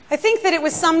I think that it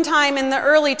was sometime in the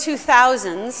early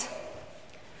 2000s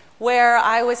where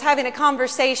I was having a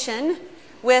conversation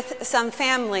with some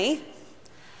family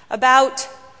about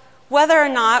whether or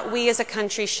not we as a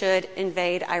country should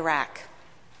invade Iraq.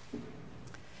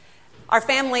 Our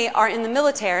family are in the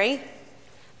military,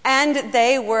 and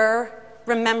they were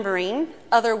remembering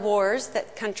other wars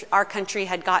that our country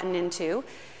had gotten into,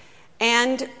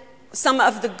 and some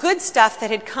of the good stuff that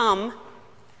had come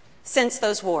since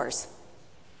those wars.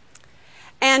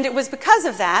 And it was because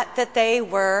of that that they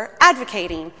were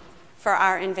advocating for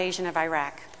our invasion of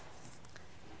Iraq.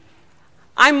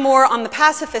 I'm more on the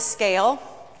pacifist scale,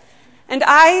 and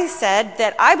I said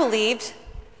that I believed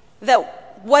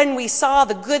that when we saw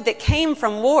the good that came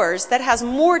from wars, that has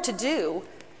more to do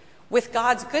with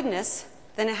God's goodness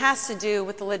than it has to do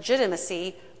with the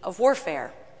legitimacy of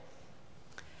warfare.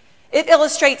 It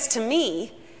illustrates to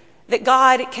me that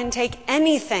God can take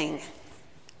anything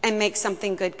and make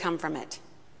something good come from it.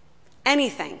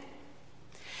 Anything.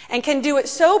 And can do it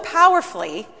so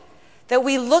powerfully that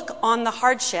we look on the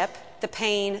hardship, the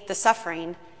pain, the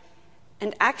suffering,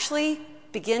 and actually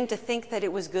begin to think that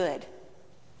it was good.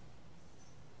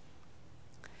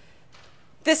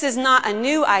 This is not a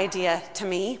new idea to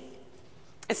me.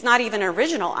 It's not even an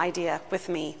original idea with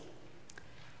me.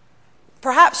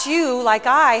 Perhaps you, like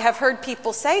I, have heard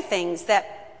people say things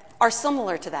that are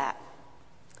similar to that.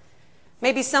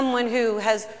 Maybe someone who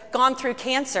has gone through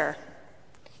cancer,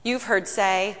 you've heard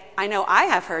say, I know I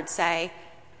have heard say,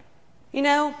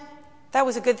 that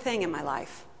was a good thing in my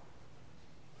life.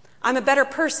 I'm a better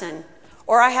person,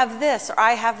 or I have this, or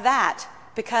I have that,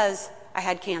 because I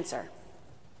had cancer.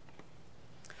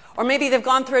 Or maybe they've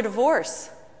gone through a divorce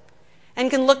and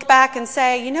can look back and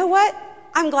say, you know what?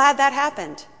 I'm glad that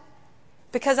happened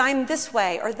because I'm this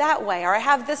way or that way, or I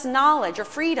have this knowledge or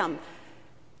freedom.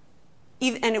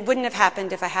 And it wouldn't have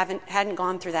happened if I hadn't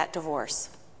gone through that divorce.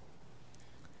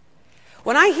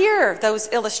 When I hear those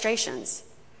illustrations,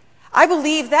 I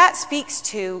believe that speaks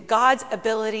to God's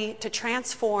ability to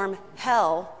transform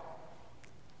hell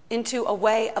into a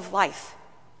way of life,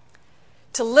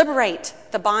 to liberate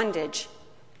the bondage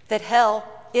that hell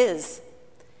is,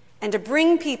 and to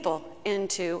bring people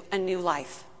into a new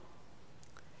life.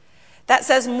 That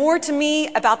says more to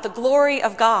me about the glory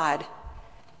of God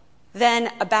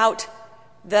than about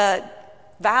the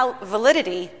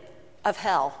validity of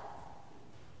hell.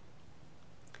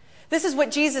 This is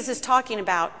what Jesus is talking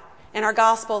about in our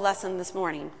gospel lesson this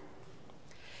morning.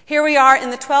 Here we are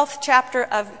in the 12th chapter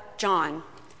of John.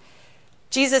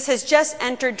 Jesus has just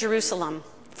entered Jerusalem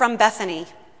from Bethany,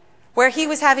 where he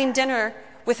was having dinner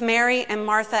with Mary and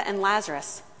Martha and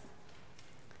Lazarus.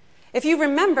 If you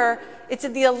remember, it's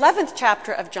in the 11th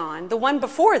chapter of John, the one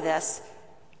before this,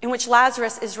 in which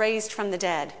Lazarus is raised from the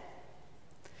dead.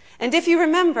 And if you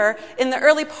remember, in the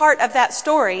early part of that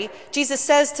story, Jesus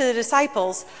says to the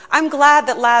disciples, I'm glad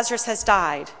that Lazarus has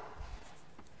died,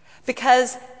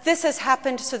 because this has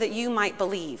happened so that you might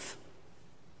believe.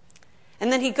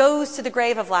 And then he goes to the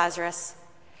grave of Lazarus,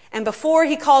 and before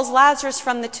he calls Lazarus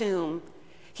from the tomb,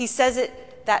 he says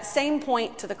it that same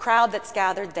point to the crowd that's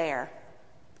gathered there.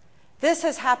 This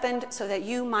has happened so that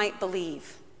you might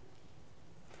believe.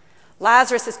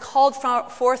 Lazarus is called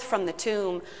forth from the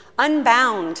tomb,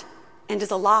 unbound, and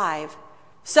is alive,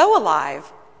 so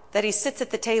alive that he sits at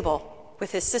the table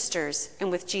with his sisters and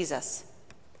with Jesus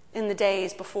in the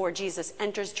days before Jesus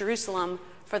enters Jerusalem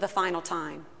for the final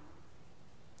time.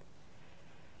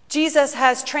 Jesus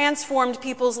has transformed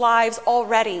people's lives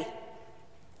already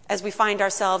as we find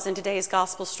ourselves in today's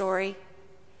gospel story.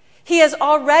 He has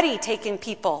already taken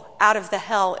people out of the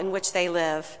hell in which they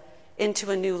live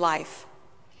into a new life.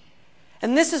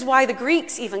 And this is why the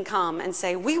Greeks even come and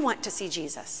say, we want to see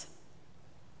Jesus.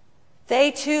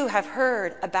 They too have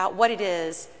heard about what it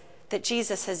is that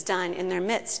Jesus has done in their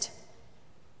midst.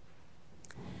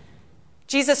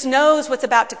 Jesus knows what's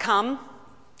about to come.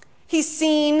 He's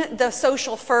seen the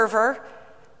social fervor,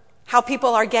 how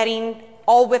people are getting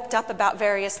all whipped up about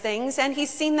various things, and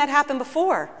he's seen that happen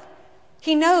before.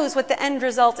 He knows what the end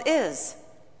result is,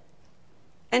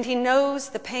 and he knows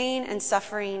the pain and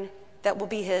suffering that will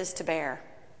be his to bear.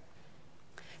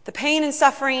 The pain and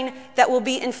suffering that will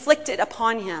be inflicted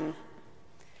upon him.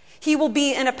 He will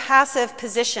be in a passive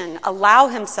position, allow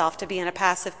himself to be in a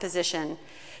passive position,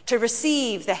 to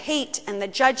receive the hate and the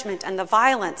judgment and the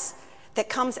violence that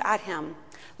comes at him,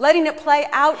 letting it play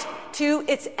out to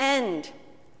its end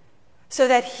so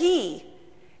that he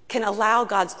can allow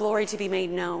God's glory to be made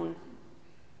known.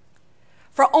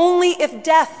 For only if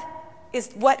death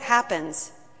is what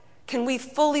happens can we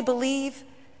fully believe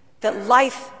that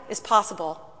life is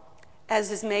possible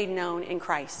as is made known in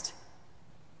Christ.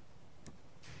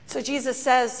 So Jesus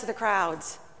says to the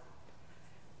crowds,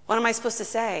 what am I supposed to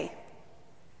say?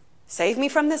 Save me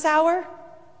from this hour?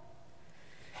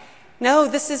 No,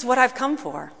 this is what I've come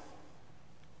for.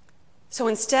 So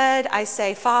instead, I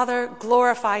say, Father,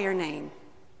 glorify your name.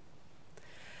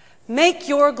 Make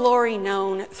your glory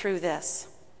known through this.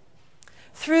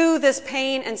 Through this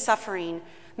pain and suffering,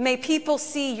 may people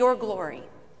see your glory.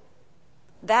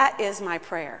 That is my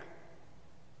prayer.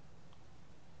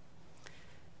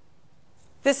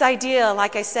 This idea,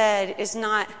 like I said, is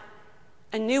not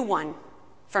a new one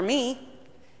for me,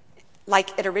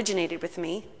 like it originated with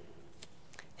me.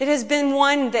 It has been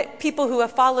one that people who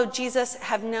have followed Jesus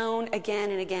have known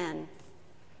again and again.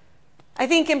 I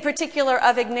think in particular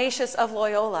of Ignatius of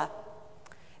Loyola.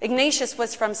 Ignatius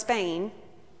was from Spain,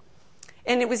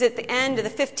 and it was at the end of the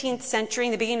 15th century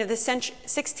and the beginning of the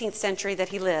 16th century that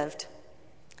he lived.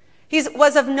 He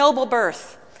was of noble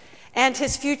birth, and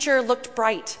his future looked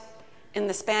bright in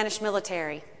the Spanish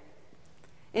military.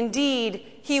 Indeed,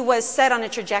 he was set on a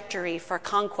trajectory for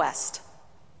conquest.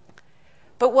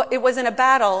 But it was in a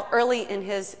battle early in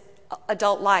his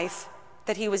adult life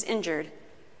that he was injured,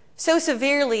 so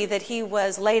severely that he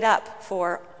was laid up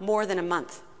for more than a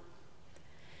month.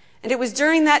 And it was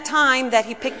during that time that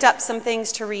he picked up some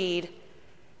things to read,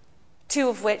 two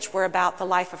of which were about the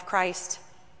life of Christ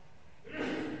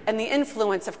and the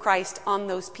influence of Christ on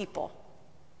those people.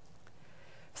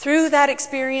 Through that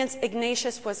experience,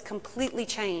 Ignatius was completely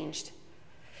changed.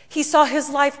 He saw his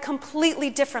life completely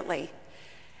differently.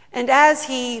 And as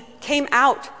he came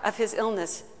out of his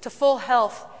illness to full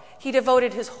health, he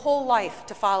devoted his whole life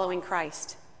to following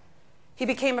Christ. He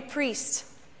became a priest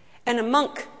and a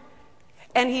monk,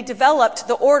 and he developed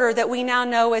the order that we now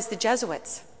know as the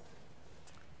Jesuits.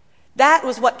 That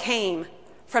was what came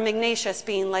from Ignatius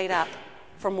being laid up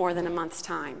for more than a month's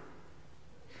time.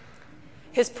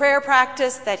 His prayer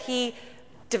practice that he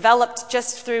developed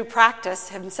just through practice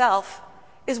himself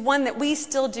is one that we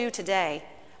still do today.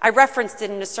 I referenced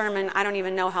it in a sermon I don't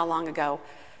even know how long ago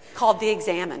called The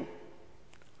Examen.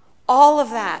 All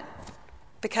of that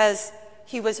because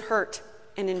he was hurt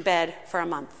and in bed for a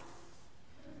month.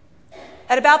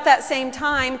 At about that same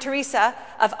time, Teresa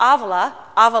of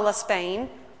Avila, Spain,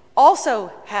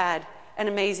 also had an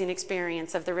amazing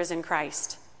experience of the risen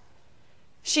Christ.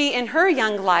 She, in her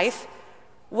young life,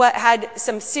 had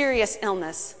some serious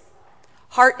illness,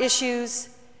 heart issues,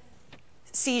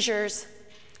 seizures.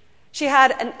 She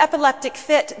had an epileptic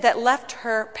fit that left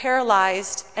her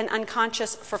paralyzed and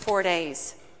unconscious for 4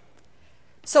 days.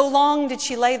 So long did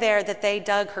she lay there that they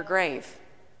dug her grave.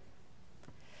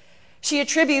 She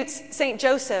attributes St.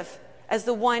 Joseph as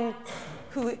the one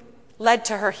who led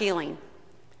to her healing.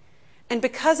 And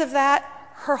because of that,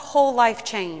 her whole life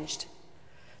changed.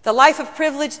 The life of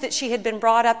privilege that she had been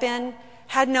brought up in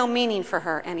had no meaning for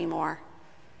her anymore.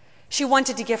 She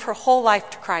wanted to give her whole life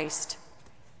to Christ.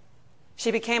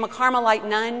 She became a Carmelite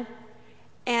nun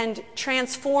and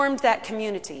transformed that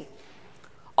community.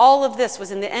 All of this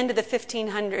was in the end of the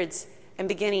 1500s and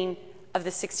beginning of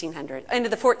the 1600s, end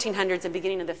of the 1400s and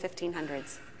beginning of the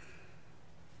 1500s.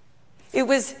 It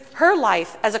was her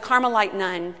life as a Carmelite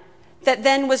nun that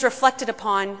then was reflected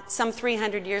upon some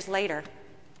 300 years later.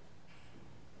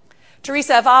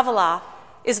 Teresa of Avila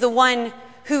is the one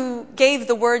who gave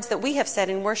the words that we have said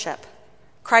in worship.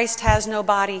 Christ has no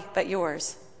body but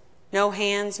yours, no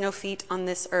hands, no feet on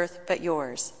this earth but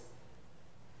yours.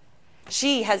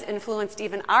 She has influenced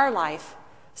even our life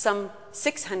some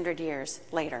 600 years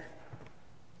later.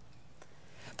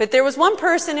 But there was one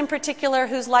person in particular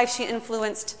whose life she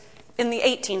influenced in the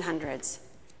 1800s,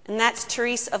 and that's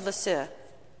Therese of Lisieux,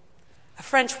 a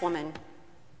French woman.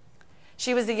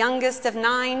 She was the youngest of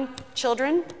 9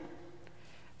 children.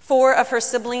 4 of her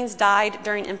siblings died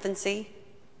during infancy.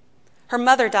 Her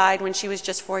mother died when she was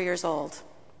just 4 years old.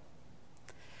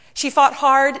 She fought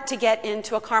hard to get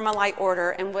into a Carmelite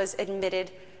order and was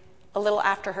admitted a little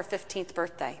after her 15th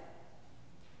birthday.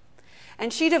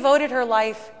 And she devoted her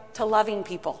life to loving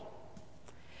people.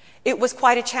 It was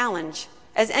quite a challenge,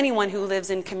 as anyone who lives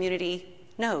in community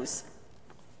knows.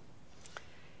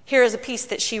 Here is a piece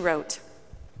that she wrote.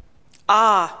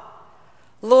 Ah,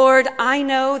 Lord, I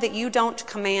know that you don't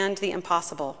command the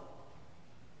impossible.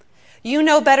 You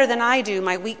know better than I do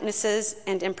my weaknesses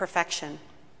and imperfection.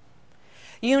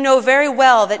 You know very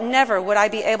well that never would I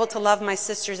be able to love my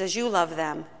sisters as you love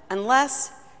them,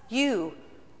 unless you,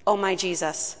 O my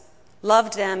Jesus,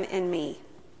 loved them in me.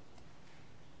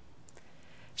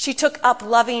 She took up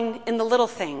loving in the little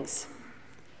things.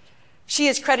 She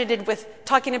is credited with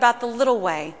talking about the little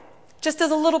way, just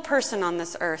as a little person on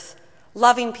this earth,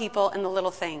 loving people in the little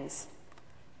things.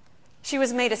 She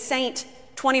was made a saint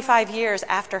 25 years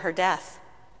after her death.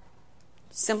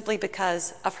 simply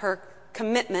because of her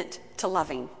commitment to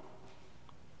loving.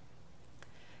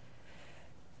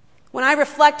 When I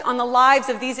reflect on the lives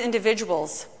of these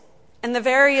individuals and the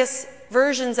various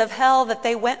versions of hell that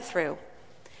they went through,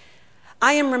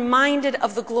 I am reminded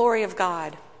of the glory of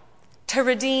God to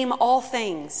redeem all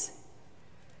things.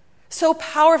 So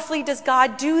powerfully does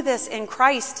God do this in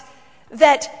Christ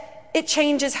that it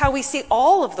changes how we see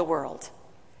all of the world.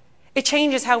 It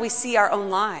changes how we see our own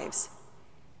lives.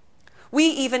 We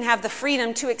even have the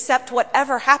freedom to accept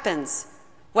whatever happens,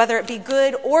 whether it be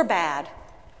good or bad,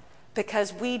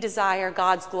 because we desire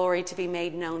God's glory to be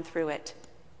made known through it.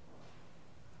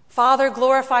 Father,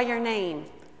 glorify your name.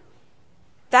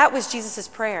 That was Jesus'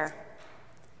 prayer.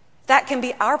 That can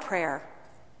be our prayer.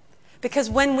 Because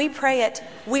when we pray it,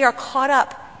 we are caught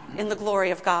up in the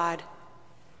glory of God.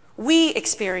 We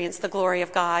experience the glory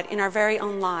of God in our very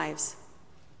own lives.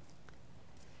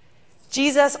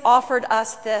 Jesus offered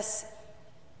us this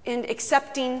in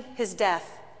accepting his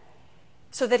death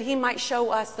so that he might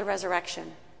show us the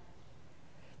resurrection.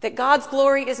 That God's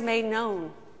glory is made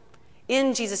known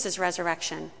in Jesus'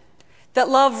 resurrection. That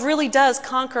love really does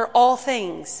conquer all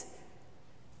things.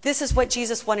 This is what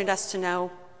Jesus wanted us to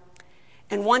know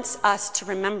and wants us to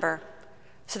remember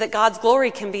so that God's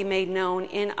glory can be made known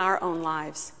in our own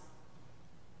lives.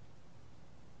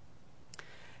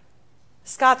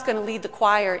 Scott's going to lead the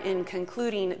choir in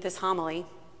concluding this homily,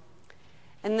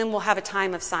 and then we'll have a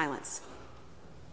time of silence.